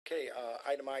Okay,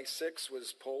 item I-6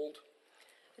 was pulled.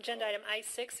 Agenda item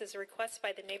I-6 is a request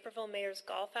by the Naperville Mayor's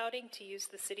Golf Outing to use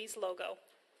the city's logo.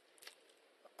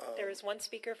 There is one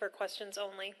speaker for questions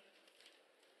only.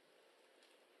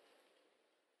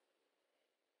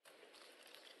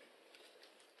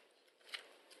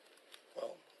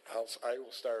 Well, I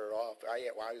will start it off.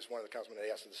 I was one of the councilmen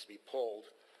that asked this to be pulled.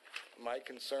 My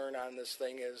concern on this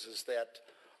thing is that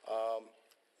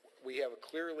we have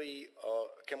clearly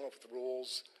come up with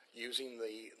rules using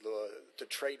the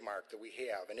trademark that we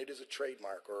have, and it is a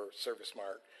trademark or service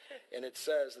mark, and it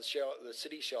says the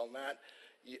city shall not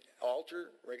alter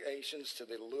regulations to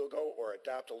the logo or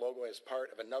adopt a logo as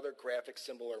part of another graphic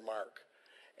symbol or mark,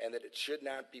 and that it should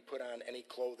not be put on any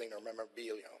clothing or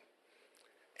memorabilia.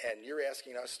 And you're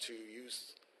asking us to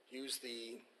use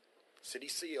the city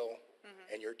seal,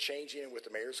 and you're changing it with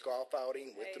the mayor's golf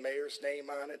outing, with the mayor's name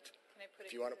on it.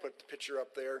 If you want to put the picture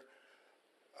up there.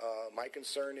 My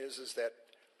concern is that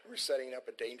we're setting up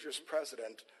a dangerous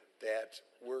precedent that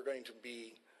we're going to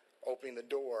be opening the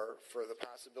door for the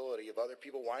possibility of other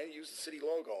people wanting to use the city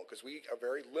logo, because we are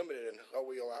very limited in how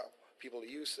we allow people to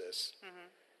use this.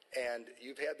 And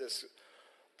you've had this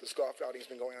golf outing has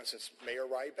been going on since Mayor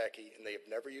Rybecki, and they have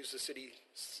never used the city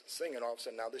thing, and all of a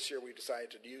sudden now this year we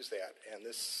decided to use that, and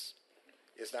this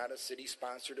is not a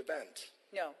city-sponsored event.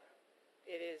 No,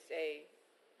 it is a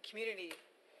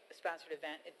community-sponsored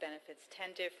event. It benefits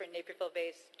 10 different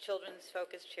Naperville-based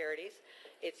children's-focused charities.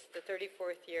 It's the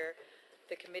 34th year.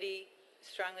 The committee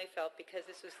strongly felt, because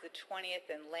this was the 20th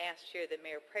and last year that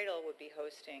Mayor Pradel would be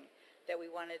hosting, that we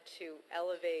wanted to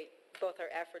elevate both our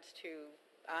efforts to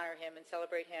honor him and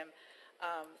celebrate him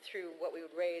through what we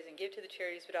would raise and give to the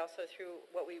charities, but also through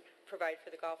what we provide for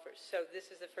the golfers. So this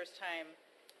is the first time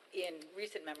in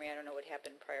recent memory, I don't know what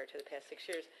happened prior to the past 6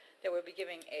 years, that we'll be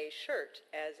giving a shirt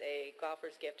as a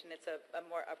golfer's gift, and it's a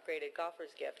more upgraded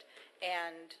golfer's gift.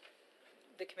 And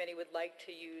the committee would like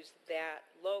to use that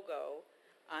logo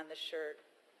on the shirt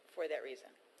for that reason.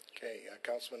 Okay,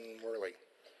 Councilman Wehrli.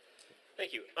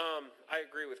 Thank you. I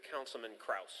agree with Councilman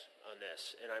Krause on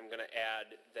this, and I'm going to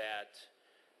add that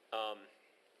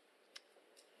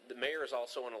the mayor is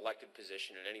also an elected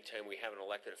position, and anytime we have an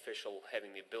elected official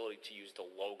having the ability to use the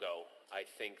logo, I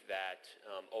think that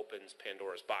opens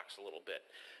Pandora's box a little bit.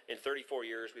 In 34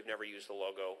 years, we've never used the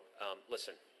logo.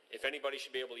 Listen, if anybody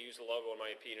should be able to use the logo, in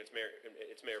my opinion, it's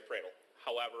Mayor Pradel.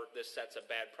 However, this sets a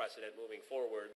bad precedent moving forward